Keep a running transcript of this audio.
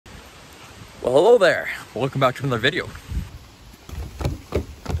Well, hello there. Welcome back to another video.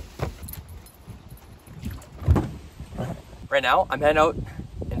 Right now, I'm heading out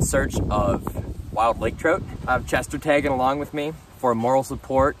in search of wild lake trout. I have Chester tagging along with me for moral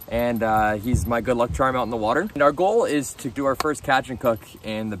support, and he's my good luck charm out in the water. And our goal is to do our first catch and cook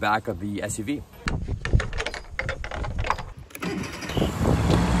in the back of the SUV.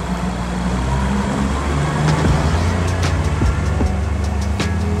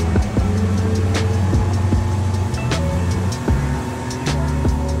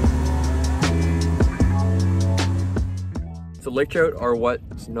 So lake trout are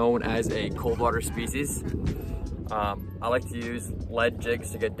what's known as a cold water species. I like to use lead jigs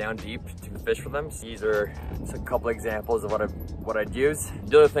to get down deep to fish for them. So these are just a couple examples of what I'd use.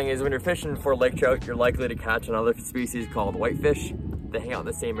 The other thing is when you're fishing for lake trout, you're likely to catch another species called whitefish. They hang out in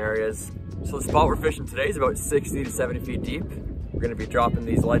the same areas. So the spot we're fishing today is about 60 to 70 feet deep. We're gonna be dropping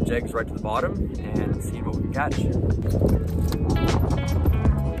these lead jigs right to the bottom and seeing what we can catch.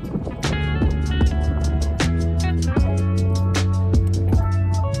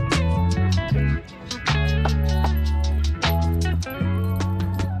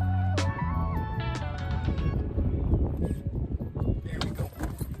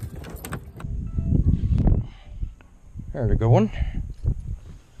 There's a good one.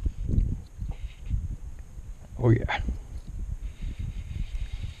 Oh yeah.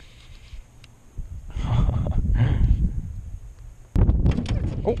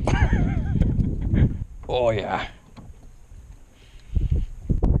 Oh. Oh yeah.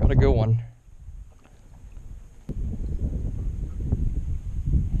 Got a good one.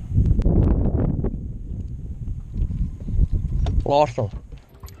 Lost him.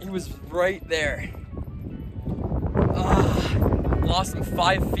 He was right there. Lost him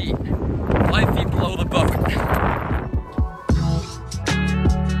 5 feet. 5 feet below the boat.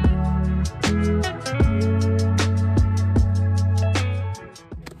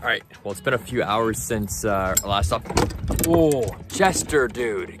 Alright, well it's been a few hours since our last stop. Oh, Chester,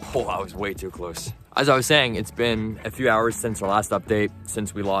 dude. Oh, I was way too close. As I was saying, it's been a few hours since our last update,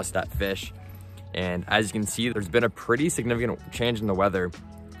 since we lost that fish. And as you can see, there's been a pretty significant change in the weather.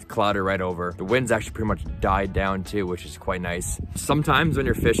 Cloudy right over. The wind's actually pretty much died down too, which is quite nice. Sometimes when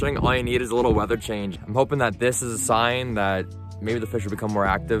you're fishing, all you need is a little weather change. I'm hoping that this is a sign that maybe the fish will become more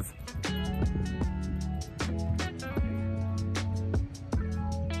active.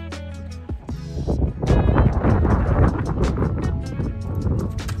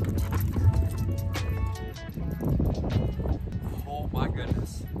 Oh my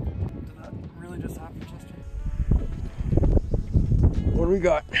goodness. Did that really just happen, Chester? What do we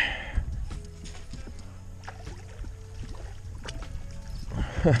got?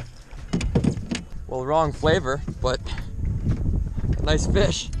 Well, wrong flavor, but a nice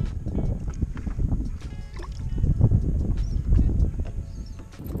fish.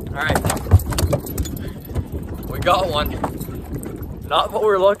 All right, we got one. Not what we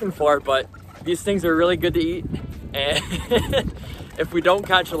were looking for, but these things are really good to eat. And if we don't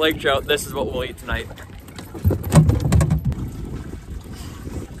catch a lake trout, this is what we'll eat tonight.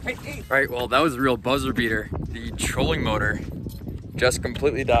 All right, well, that was a real buzzer beater. The trolling motor just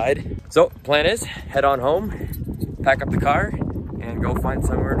completely died. So plan is head on home, pack up the car, and go find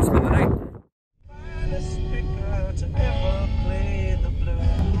somewhere to spend the night.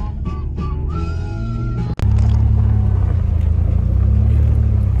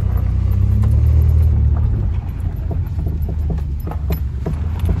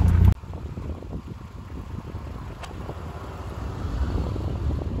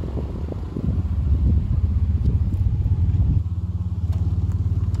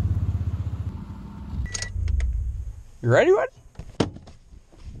 You ready, bud?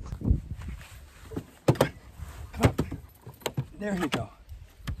 Come on. There you go.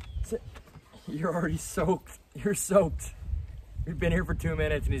 Sit. You're already soaked. You're soaked. We've been here for 2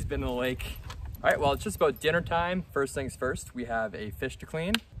 minutes and he's been in the lake. All right, well, it's just about dinner time. First things first, we have a fish to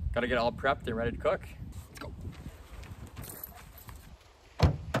clean. Gotta get all prepped and ready to cook. Let's go.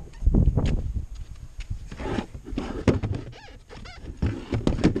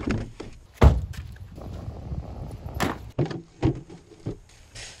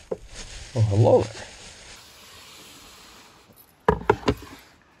 Oh, hello there.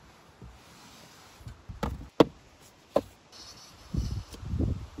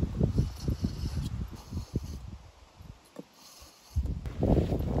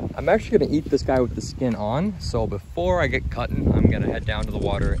 I'm actually gonna eat this guy with the skin on, so before I get cutting, I'm gonna head down to the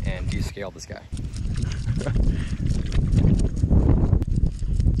water and descale this guy.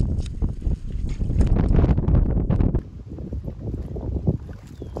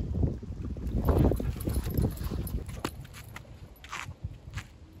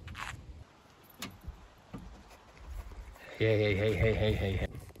 Hey. Hey.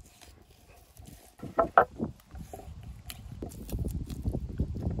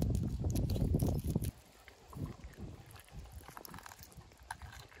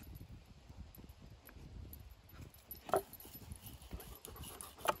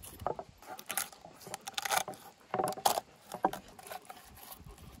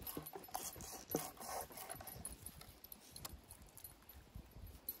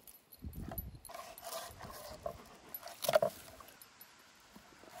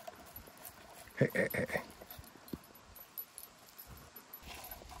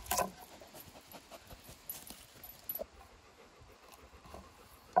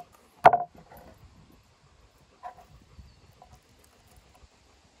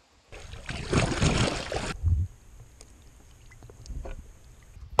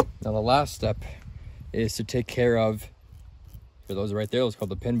 Now the last step is to take care of, for those right there, those called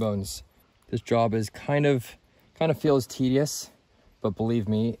the pin bones. This job is kind of feels tedious, but believe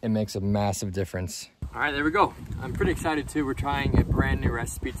me, it makes a massive difference. All right, there we go. I'm pretty excited too. We're trying a brand new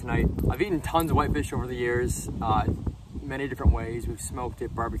recipe tonight. I've eaten tons of whitefish over the years, many different ways. We've smoked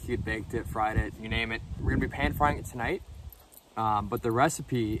it, barbecued, baked it, fried it, you name it. We're gonna be pan frying it tonight, but the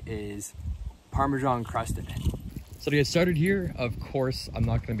recipe is Parmesan crusted. So to get started here, of course, I'm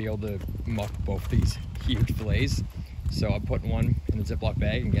not gonna be able to muck both these huge fillets. So I'm putting one in the Ziploc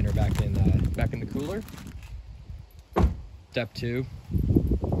bag and getting her back in the cooler. Step 2,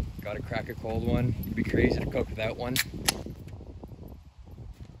 gotta crack a cold one. It'd be crazy to cook without one.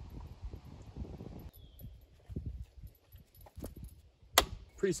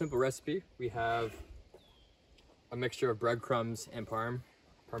 Pretty simple recipe. We have a mixture of breadcrumbs and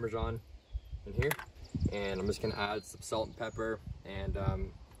Parmesan in here. And I'm just gonna add some salt and pepper and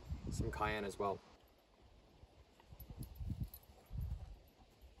some cayenne as well.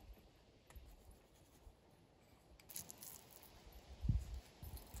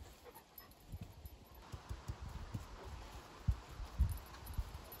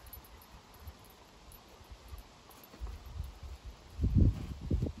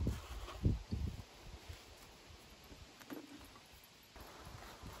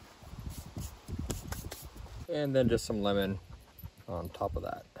 And then just some lemon on top of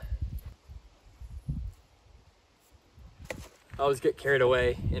that. I always get carried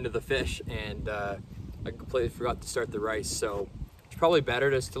away into the fish and I completely forgot to start the rice. So it's probably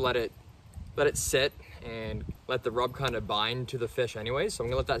better just to let it sit and let the rub kind of bind to the fish anyway. So I'm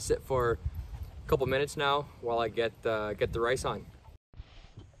gonna let that sit for a couple minutes now while I get the rice on.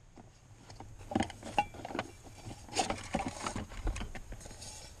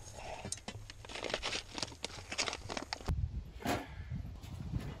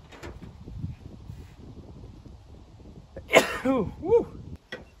 Ooh, woo.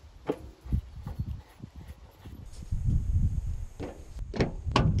 All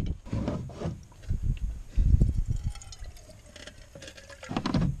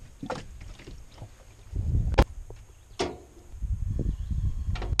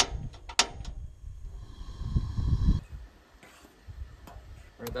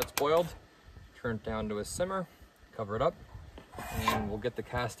right, that's boiled. Turn it down to a simmer, cover it up, and we'll get the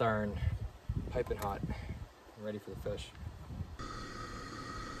cast iron piping hot, ready for the fish.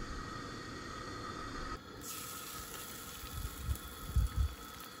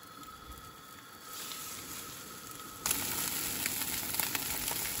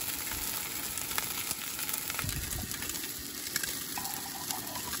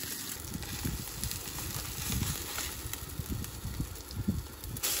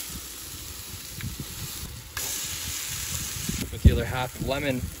 With the other half of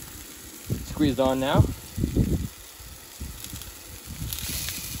lemon squeezed on now.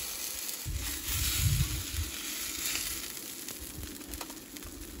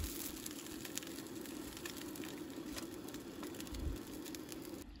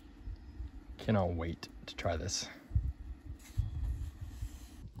 Cannot wait to try this.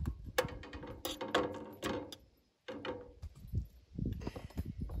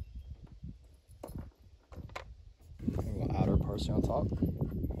 We'll add our parsley on top.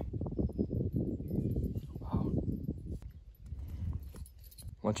 Wow.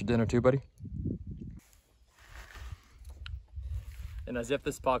 Want your dinner too, buddy? And as if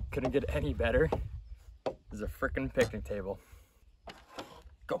this spot couldn't get any better, there's a frickin' picnic table.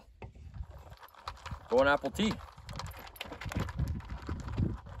 Go. Go on apple tea.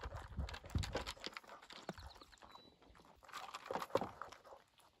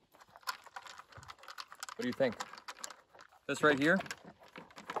 What do you think? This right here,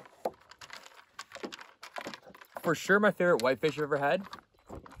 for sure my favorite whitefish I've ever had.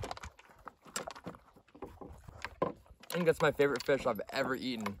 And think that's my favorite fish I've ever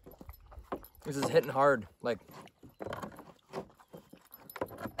eaten. This is hitting hard. Like,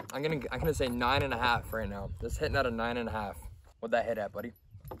 I'm gonna say 9.5 right now. This hitting at a 9.5. What'd that hit at, buddy?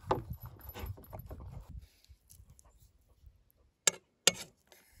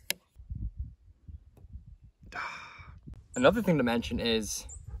 Another thing to mention is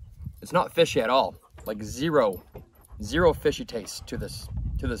it's not fishy at all. Like zero fishy taste to this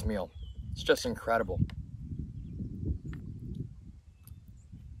meal. It's just incredible.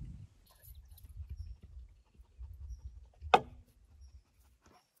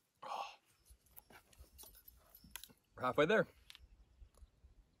 We're halfway there.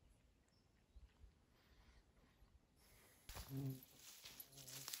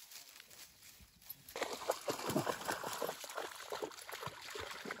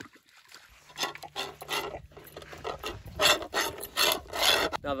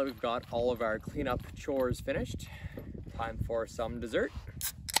 Now that we've got all of our cleanup chores finished, time for some dessert.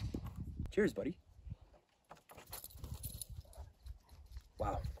 Cheers, buddy.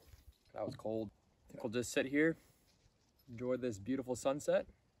 Wow, that was cold. I think we'll just sit here, enjoy this beautiful sunset,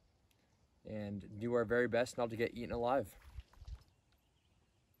 and do our very best not to get eaten alive.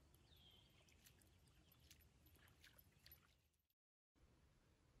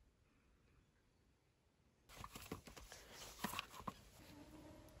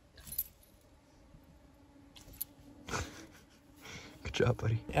 Good job,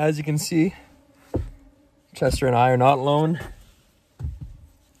 buddy. As you can see, Chester and I are not alone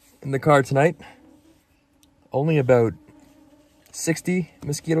in the car tonight. Only about 60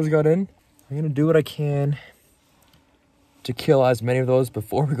 mosquitoes got in. I'm gonna do what I can to kill as many of those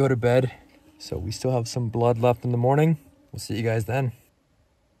before we go to bed. So we still have some blood left in the morning. We'll see you guys then.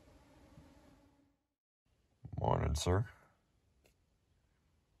 Morning, sir.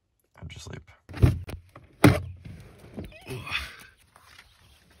 How'd you sleep?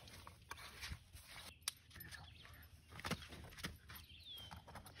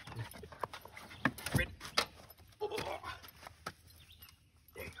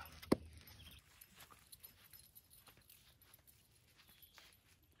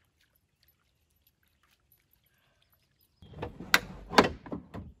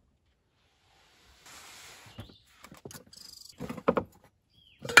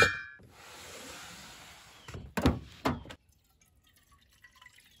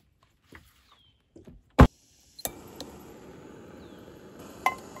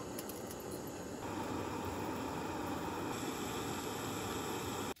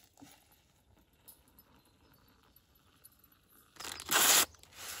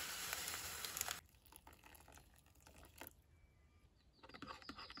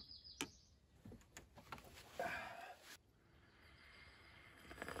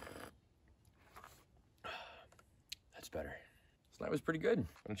 Better. So that was pretty good.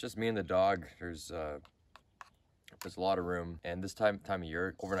 When it's just me and the dog, there's a lot of room, and this time of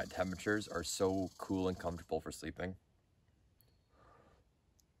year, overnight temperatures are so cool and comfortable for sleeping.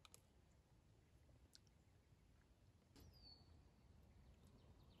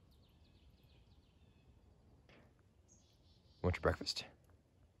 What's your breakfast?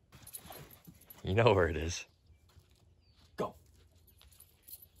 You know where it is. Go.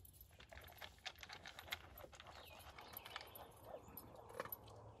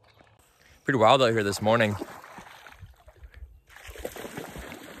 Pretty wild out here this morning.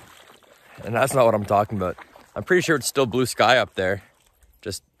 And that's not what I'm talking about. I'm pretty sure it's still blue sky up there.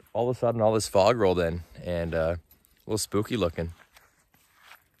 Just all of a sudden, all this fog rolled in, and a little spooky looking.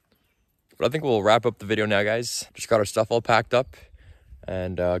 But I think we'll wrap up the video now, guys. Just got our stuff all packed up,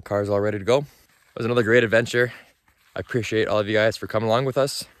 and car's all ready to go. It was another great adventure. I appreciate all of you guys for coming along with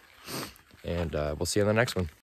us, and we'll see you on the next one.